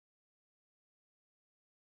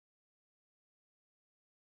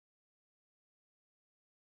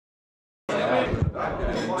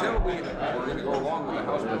Until we're going to go along with the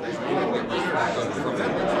House position, we can get this back from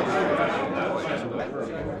them.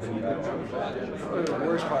 The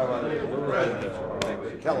worst part about it,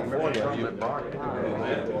 California.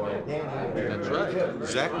 That's right.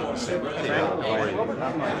 Exactly the same thing.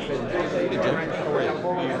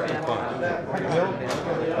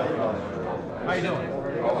 How you doing?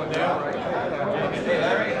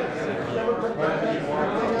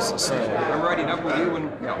 I'm riding up with you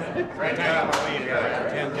and Right now, I'm waiting here.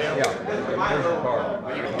 10 down. Yeah. Here's your car.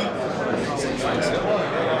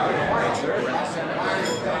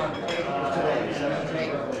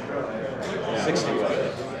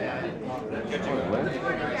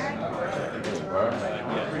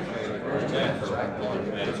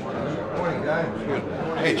 Morning, guys.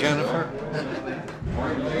 Hey, Jennifer.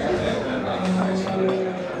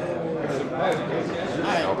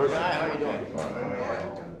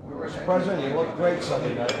 Mr. President, you look great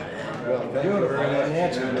Sunday night. Beautiful and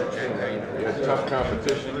handsome. Tough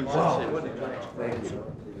competition. Wow. Thank you.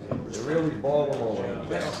 You really ball them over.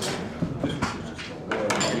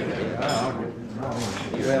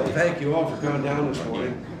 Well, thank you all for coming down this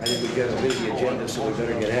morning. I think we've got a busy agenda, so we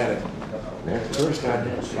better get at it. First, I'd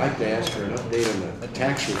like to ask for an update on the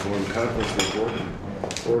tax reform conference report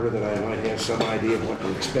in order that I might have some idea of what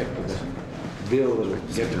to expect of the bill that will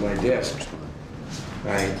get to my desk.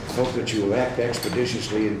 I hope that you will act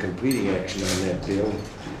expeditiously in completing action on that bill.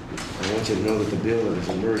 I want you to know that the bill that has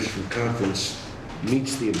emerged from conference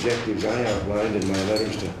meets the objectives I outlined in my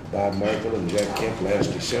letters to Bob Markle and Jack Kemp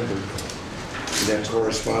last December. In that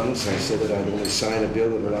correspondence, I said that I'd only sign a bill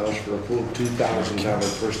that allows for a full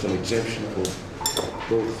 $2,000 personal exemption for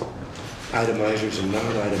both itemizers and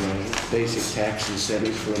non-itemizers, basic tax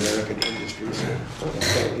incentives for American industries,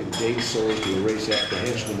 effective dates so as to erase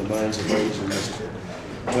apprehension in the minds of those who must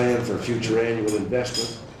plan for future annual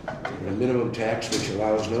investment, and a minimum tax which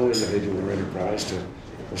allows no individual or enterprise to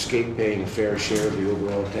escape paying a fair share of the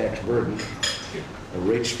overall tax burden, a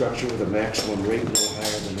rate structure with a maximum rate no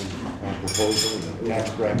higher than our proposal, and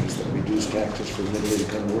tax brackets that reduce taxes for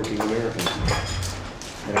middle-income working Americans.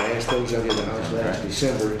 And I asked those of you in the House last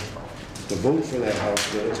December to vote for that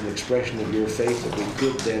House bill as an expression of your faith that we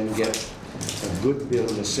could then get a good bill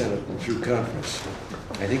in the Senate and through conference.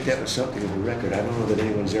 I think that was something of a record. I don't know that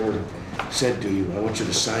anyone's ever said to you, I want you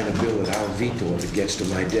to sign a bill that I'll veto if it gets to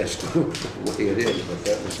my desk. The way it is, but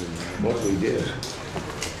that was what we did.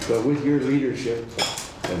 But with your leadership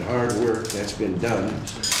and hard work, that's been done,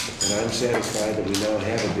 and I'm satisfied that we now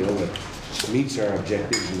have a bill that meets our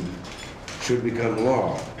objectives and should become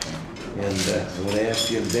law. And I want to ask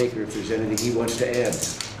Jim Baker if there's anything he wants to add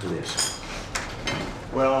to this.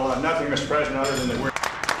 Well, nothing, Mr. President, other than that we're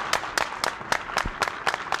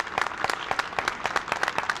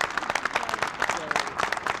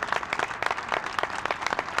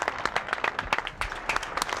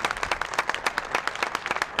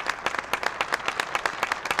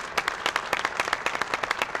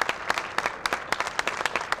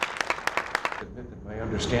admit that my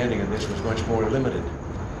understanding of this was much more limited.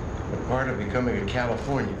 But part of becoming a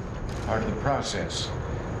Californian, part of the process,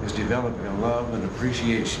 is developing a love and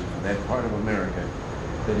appreciation for that part of America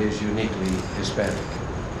that is uniquely Hispanic.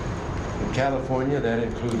 In California, that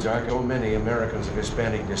includes so many Americans of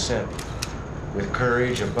Hispanic descent, with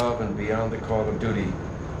courage above and beyond the call of duty,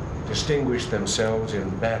 distinguished themselves in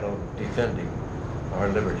battle defending our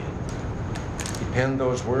liberty. He penned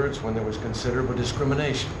those words when there was considerable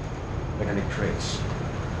discrimination, ethnic traits.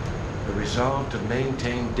 The resolve to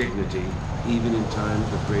maintain dignity even in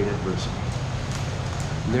times of great adversity.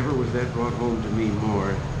 Never was that brought home to me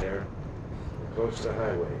more there, close to the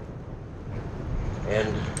highway.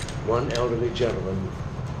 And one elderly gentleman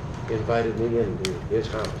invited me into his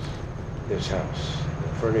house, this house. The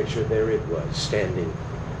furniture there it was, standing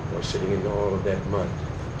or sitting in all of that mud.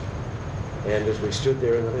 And as we stood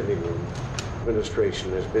there in the living room,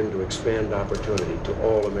 administration has been to expand opportunity to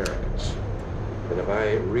all Americans. And if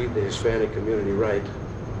I read the Hispanic community right,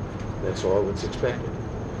 that's all that's expected.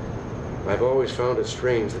 I've always found it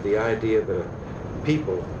strange that the idea that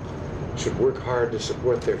people should work hard to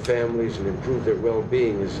support their families and improve their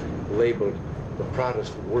well-being is labeled the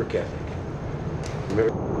Protestant work ethic.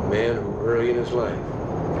 Remember a man who early in his life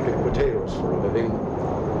picked potatoes for a living,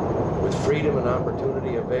 with freedom and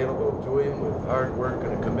opportunity available to him, with hard work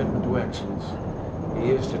and a commitment to excellence.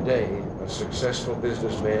 He is today a successful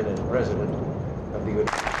businessman and president of the United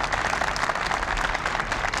States.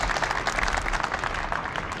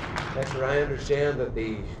 Esther, I understand that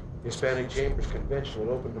the Hispanic Chambers Convention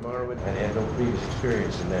will open tomorrow, and I had no previous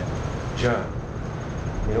experience in that job.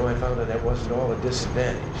 You know, I found that wasn't all a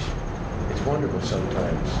disadvantage. It's wonderful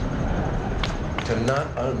sometimes to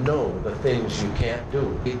not know the things you can't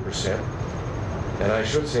do. 8%. And I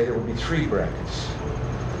should say there will be 3 brackets,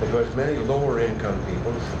 because many lower income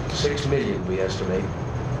people, 6 million we estimate,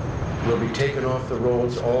 will be taken off the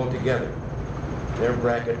rolls altogether. Their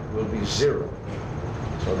bracket will be 0.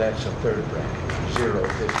 So that's a third bracket, 0,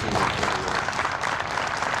 15, and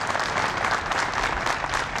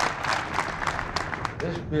 28.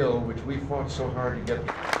 This bill, which we fought so hard to get.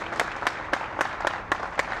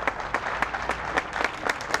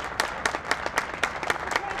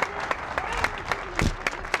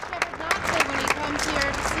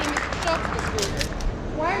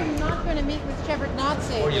 Why are you not going to meet with Shevardnadze?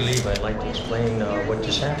 Before you leave, I'd like to explain what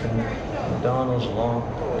just happened. McDonald's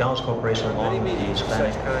Corporation, along with the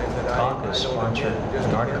Hispanic caucus, sponsored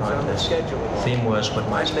an art contest. The theme was what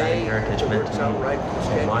my Hispanic heritage meant to me.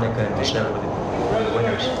 And Monica and Lucette were the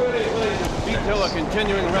winners. Veto a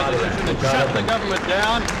continuing resolution to shut the government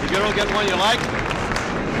down. If you don't get one you like.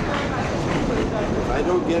 If I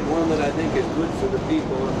don't get one that I think is good for the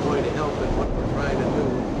people and going to help in what we're trying to do,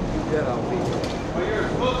 you bet I'll be there. Well, your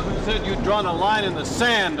spokesman said you'd drawn a line in the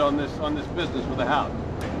sand on this business with the House.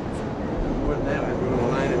 More than that, I drew a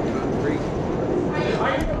line in concrete.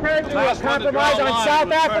 Are you prepared to compromise on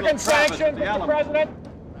South African sanctions, Mr. President?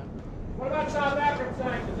 What about South African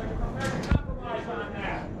sanctions? Are you prepared to compromise on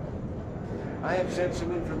that? I have sent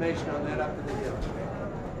some information on that up to the hill.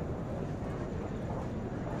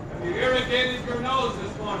 Have you irrigated your nose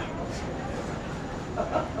this morning?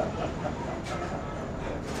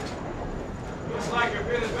 Looks like you're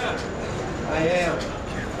feeling better. I am.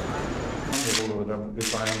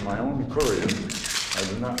 If I am my own courier, I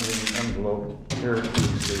do not need an envelope. Here is the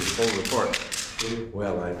full report.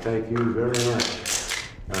 Well, I thank you very much.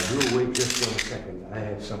 Now, do wait just 1 second. I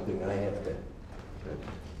have something I have to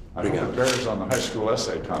I hope it bears on the high school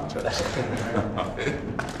essay contest.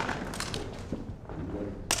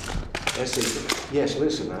 Yes,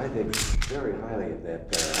 listen, I think very highly of that.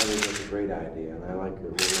 I think it's a great idea, and I like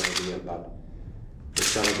your whole idea about the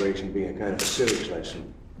celebration being a kind of a civics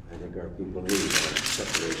lesson. I think our people need that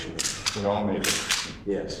separation. We all need it.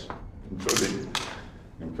 Yes.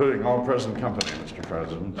 Including all present company, Mr.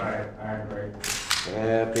 President. I agree.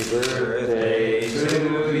 Happy birthday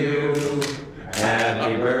to you.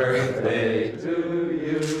 Happy birthday to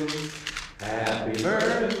you. Happy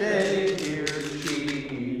birthday, dear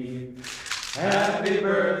Chief. Happy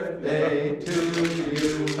birthday to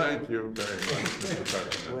you. Thank you very much, Mr.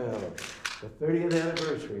 President. Well, the 30th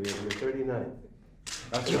anniversary of your 39th.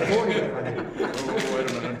 That's right. 40th. Oh, wait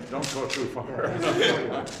a minute. Don't go too far.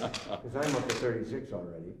 Because I'm up to 36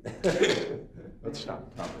 already. Let's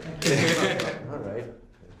stop. All right.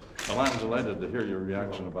 Well, I'm delighted to hear your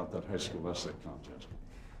reaction about that high school essay contest.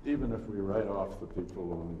 Even if we write off the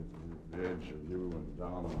people the age of you and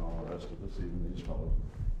Don and all the rest of us, even these fellows.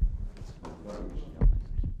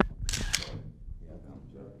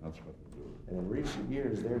 That's what we do. And in recent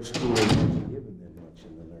years, their school hasn't given them much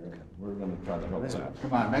in America. We're going to try to help that.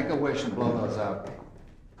 Come on, make a wish and blow those out.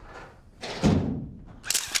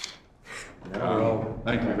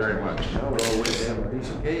 Thank you very much. Now we're all waiting to have a piece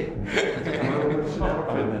of cake. Come on over, sit down for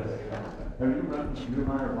a minute. Have you met Mr.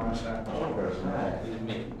 Newmeyer, my staff?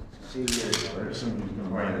 See you. Very soon he's going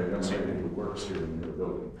to hire a young lady who works here in your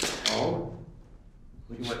building. Oh?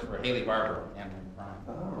 We work for Haley Barber and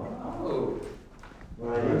Oh.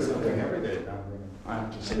 Well, I need something every day. I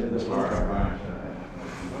have to say this part.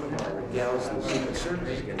 One of our gals in the Secret Service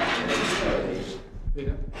is getting married.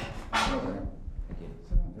 Peter?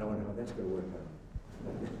 No, that's going to work out.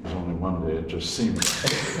 It was only one day, it just seemed.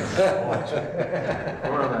 Before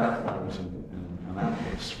that, I was in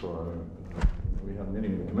Annapolis we had a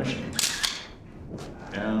meeting of the commission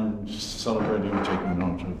and celebrating, taking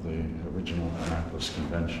note of the original Annapolis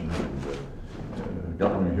Convention. And,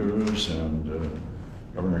 Governor Hughes and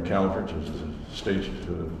Governor Calvert, as the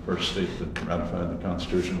first state that ratified the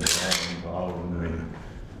Constitution, were all involved in the.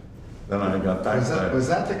 Then I got back. Was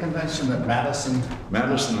that the convention that Madison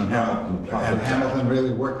and Hamilton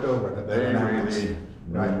really worked over? They really,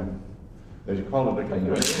 right. They called it a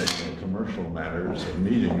convention on commercial matters, a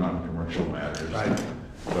meeting on commercial matters. Right.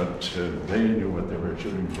 But they knew what they were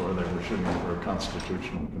shooting for. They were shooting for a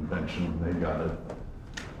constitutional convention, and they got it.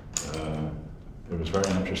 It was very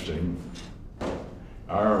interesting.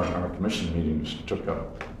 Our commission meetings took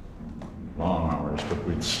up long hours, but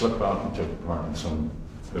we'd slip out and take part in some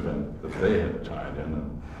event that they had tied in.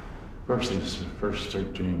 And of course, these first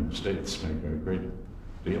 13 states make a great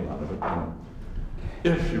deal out of it.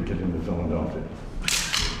 And if you get into Philadelphia, the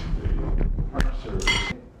Park Service.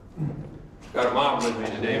 Got a model with me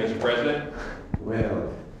today, Mr. President.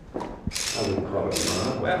 Well, I wouldn't call it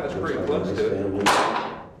mom. Well, it's pretty close to it.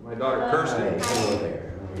 My daughter Kirsten. Hello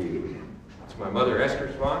there. How are you? It's my mother Esther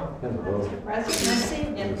Svahn. Hello.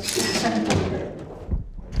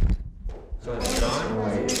 Son John.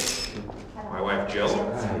 My wife Jill.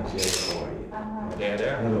 Hi, Jill. How are you? Dad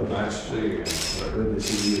there. Hello. Nice to see you. Good to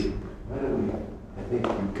see you. Why don't we, I think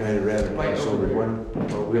you kind of rather play so that one,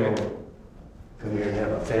 or we'll come here and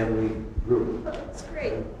have a family group. That's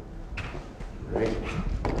great. Right?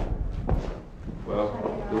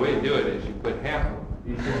 Well, the way to do it is you put half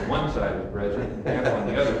each on one side of the president, half on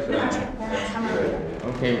the other side.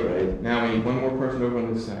 Okay, right. Now we need one more person over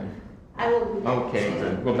on this side. I will. Okay,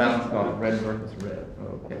 good. We'll balance it off. Red versus red.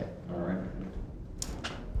 Okay. All right.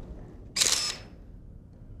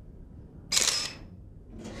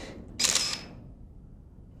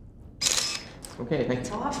 Okay, thank It's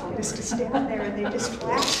you. awful just to stand there and they just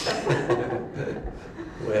flash.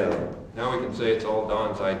 Well, Now we can say it's all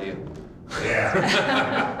Don's idea. now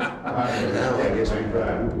I guess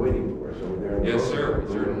we're waiting for us over there. Yes, sir.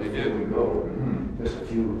 We certainly Here do. we go. Just a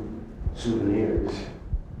few souvenirs.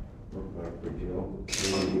 For Jill.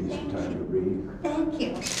 We'll give you some time to read. Thank you.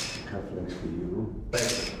 Cufflinks for you. Thank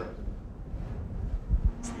you, Mr. President.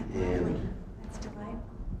 Is that And lovely? That's delightful.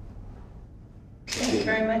 Thank you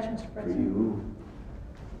very much, Mr. for President. you.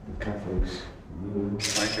 The cufflinks for you.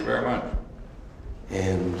 Thank you very much.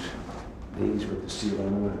 And these with the seal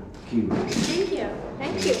on the key ring. Thank you.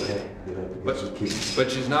 Thank you. Okay, you'll have to get some keys. But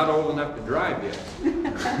she's not old enough to drive yet.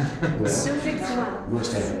 Well, Soon as well. you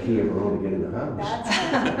must have a key of her own to get in the house.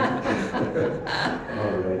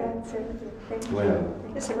 All right. That's it. Thank you. Well,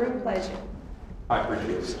 It's a real pleasure. I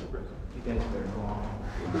appreciate it, Mr. President. You guys better go on.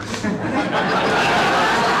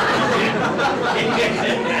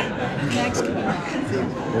 Next one.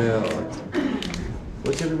 well,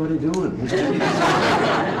 what's everybody doing?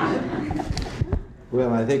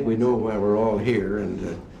 Well, I think we know why we're all here, and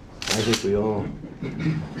I think we all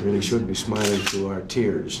really should be smiling through our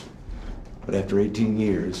tears. But after 18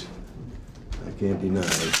 years, I can't deny,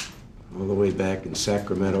 all the way back in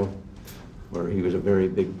Sacramento, where he was a very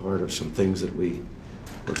big part of some things that we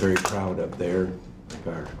were very proud of there,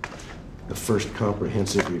 like the first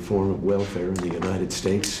comprehensive reform of welfare in the United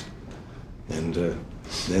States, and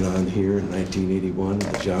then on here in 1981,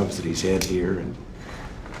 the jobs that he's had here, and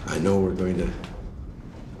I know we're going to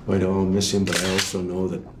all miss him, but I also know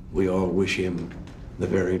that we all wish him the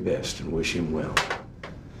very best and wish him well.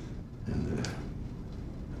 And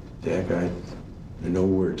Jack, there are no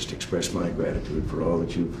words to express my gratitude for all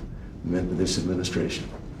that you've meant to this administration.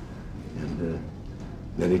 And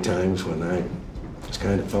many times when I was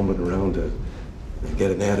kind of fumbling around to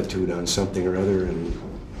get an attitude on something or other, and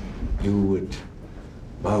you would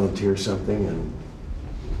volunteer something, and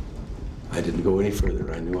I didn't go any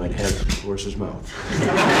further. I knew I'd have the horse's mouth.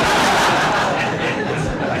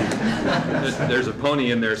 There's a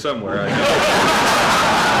pony in there somewhere, I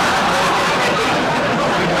know.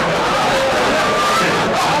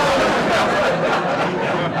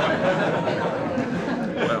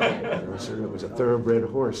 Well, sir, it was a thoroughbred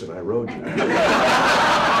horse, and I rode you.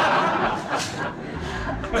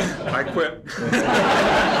 I quit.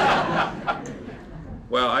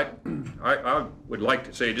 Well, I would like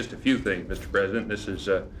to say just a few things, Mr. President. This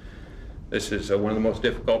is one of the most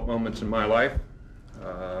difficult moments in my life,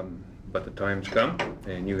 but the time's come,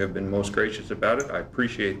 and you have been most gracious about it. I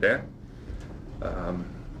appreciate that. A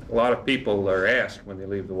lot of people are asked when they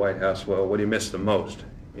leave the White House, well, what do you miss the most?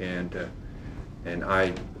 And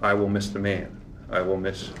I will miss the man. I will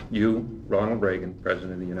miss you, Ronald Reagan,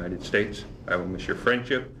 President of the United States. I will miss your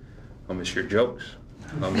friendship. I'll miss your jokes.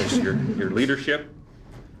 I'll miss your leadership.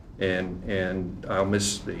 And I'll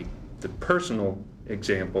miss the personal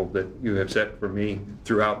example that you have set for me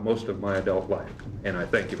throughout most of my adult life. And I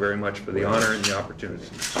thank you very much for the honor and the opportunity.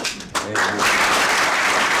 Thank you.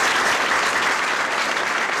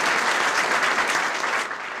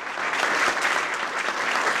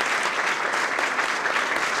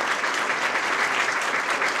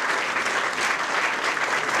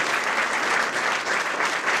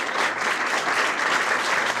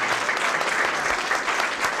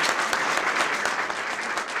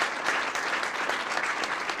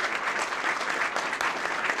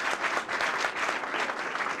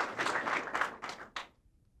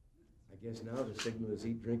 Now the signal is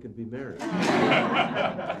eat, drink, and be merry. Well,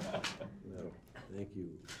 thank you.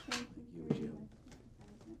 Thank you, Jim.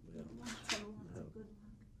 Well,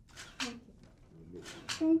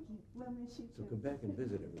 Thank you. We'll miss you so too. come back and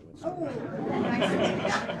visit every once in a Oh, while. what a nice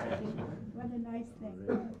thing. What a nice thing.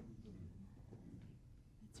 All right.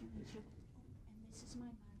 And this is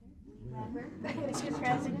my mother, Robert, Mr.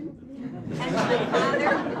 President, and my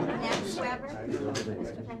father, next.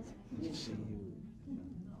 See you.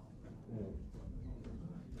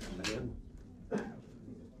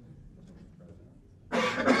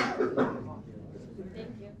 Thank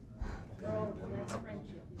you. Oh, that's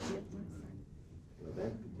friendship. Well,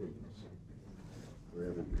 that continues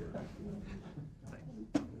wherever you are.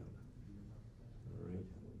 All right.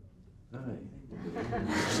 Hi.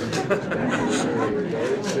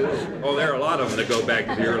 Oh, there are a lot of them that go back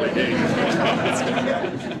to the early days.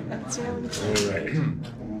 It's really All right.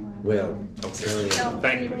 Well,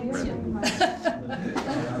 Thank you.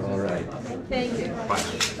 all right. Thank you. Bye.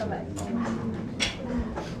 Bye-bye.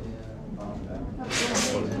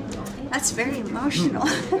 That's very emotional. I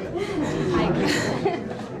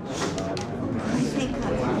think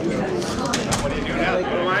What do you do now? What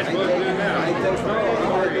am I supposed to do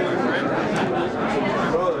now?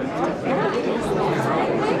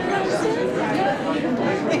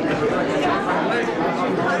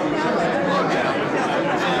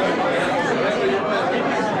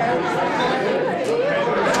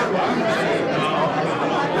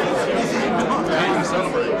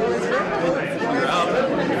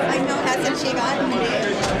 I know, hasn't she gotten me?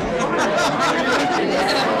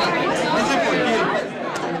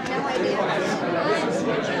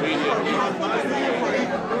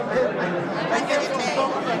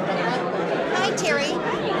 Hi, Terry.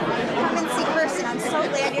 Come and see person. I'm so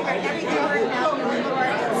glad you heard everything.